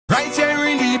Right here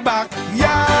in the back,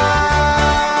 yeah,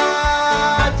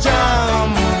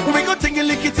 jam. We go tingy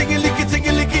licky,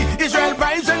 Israel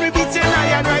vibes and we beat in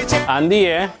lion right here. Andy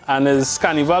here, and it's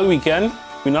Carnival Weekend.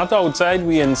 We're not outside,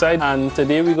 we're inside, and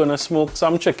today we're gonna smoke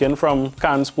some chicken from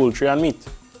Cannes Poultry and Meat.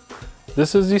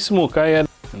 This is the smoker here,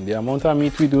 and the amount of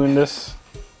meat we do in this,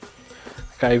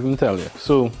 I can't even tell you.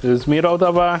 So it's made out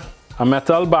of a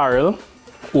metal barrel,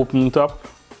 opened up.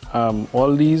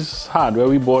 All these hardware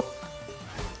we bought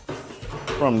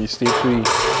from the States, we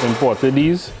imported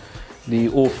these. The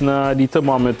opener, the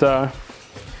thermometer,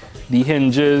 the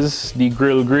hinges, the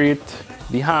grill grate,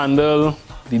 the handle,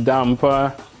 the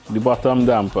damper, the bottom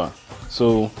damper.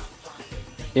 So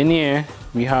in here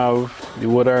we have the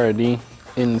wood already.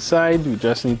 Inside we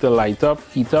just need to light up,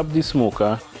 heat up the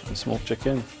smoker and smoke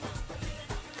chicken.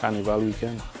 Carnival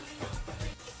Weekend.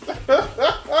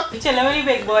 You chilling with the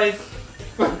big boys.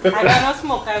 I got no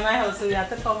smoker in my house, so you have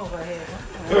to come over here.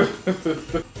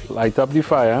 Light up the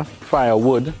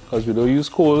firewood, because we don't use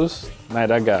coals,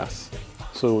 neither gas.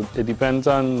 So it depends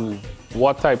on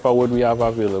what type of wood we have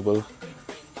available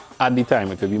at the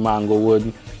time. It could be mango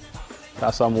wood.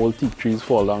 There's some old teak trees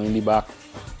fall down in the back.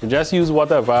 You just use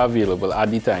whatever available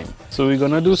at the time. So we're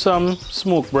gonna do some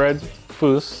smoked bread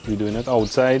first. We're doing it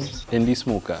outside in the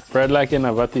smoker. Bread like you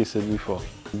never tasted before.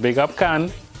 Big up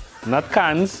Cannes. Not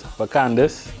Cannes, but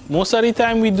Candace. Most of the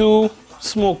time we do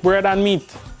smoked bread and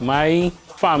meat. My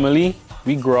family,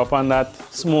 we grew up on that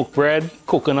smoked bread,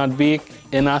 coconut bake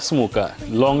in a smoker.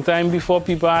 Long time before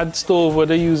people had stove, what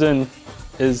they're using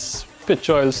is pitch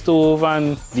oil stove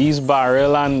and these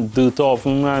barrel and dirt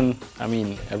oven, and I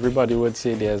mean, everybody would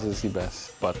say theirs is the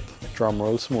best, but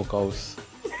drumroll smokehouse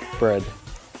bread.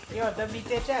 You want to beat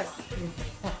your chest?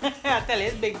 I tell you,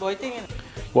 it's big boy thing.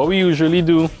 What we usually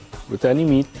do with any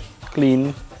meat,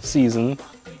 clean, season,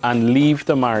 and leave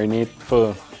to marinate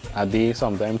for a day,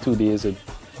 sometimes 2 days. It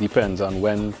depends on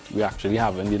when we actually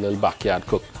having the little backyard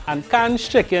cook. And Cannes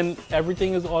chicken,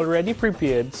 everything is already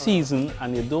prepared, seasoned,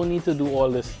 and you don't need to do all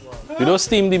this. You don't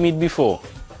steam the meat before.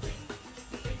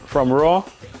 From raw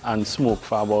and smoke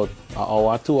for about an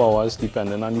hour, 2 hours,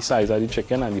 depending on the size of the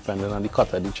chicken and depending on the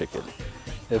cut of the chicken.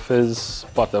 If it's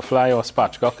butterfly or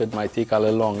spatchcock, it might take a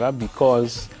little longer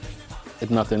because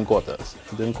it's not in quarters.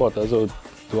 If it's in quarters, it will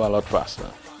do a lot faster.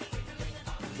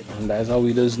 And that's how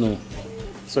we just know.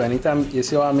 So anytime you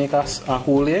see how I make a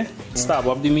hole here, stab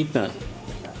up the meat now.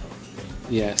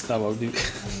 Yeah, stab up the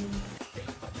meat.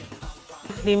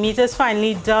 The meat is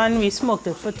finally done. We smoked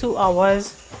it for 2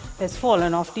 hours. It's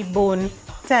fallen off the bone,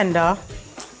 tender.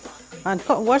 And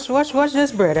watch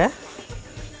this bread, eh?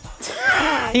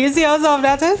 You see how soft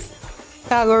that is?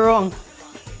 Can't go wrong.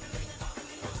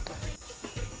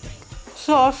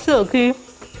 Soft, silky,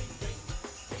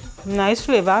 nice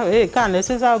flavor. Hey, Candace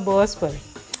is our boss, but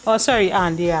oh, sorry,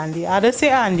 Andy. I just say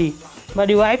Andy, but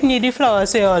the wife need the flour,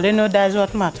 so all they know that's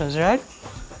what matters, right?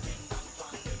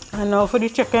 And now for the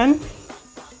chicken.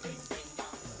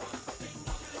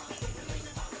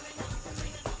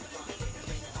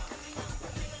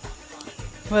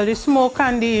 Well, the smoke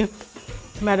and the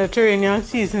Mediterranean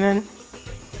seasoning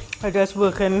are just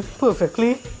working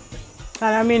perfectly.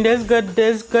 And I mean, there's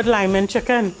good lime in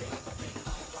chicken.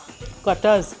 Got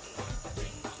us.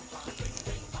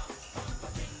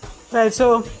 Right,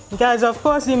 so guys, of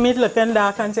course the meat looking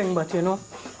dark and thing, but you know,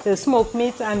 the smoked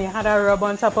meat and you had a rub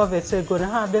on top of it, so it's gonna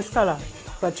have this color.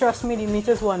 But trust me, the meat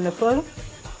is wonderful.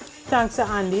 Thanks to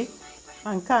Andy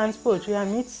and Cannes Poultry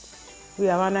and Meats. We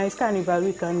have a nice Carnival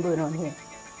Weekend going on here.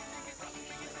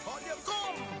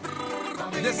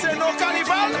 They say no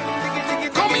carnival.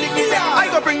 Come in here. I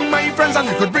go bring my friends and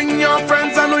you could bring your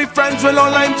friends, and we friends will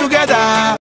all line together.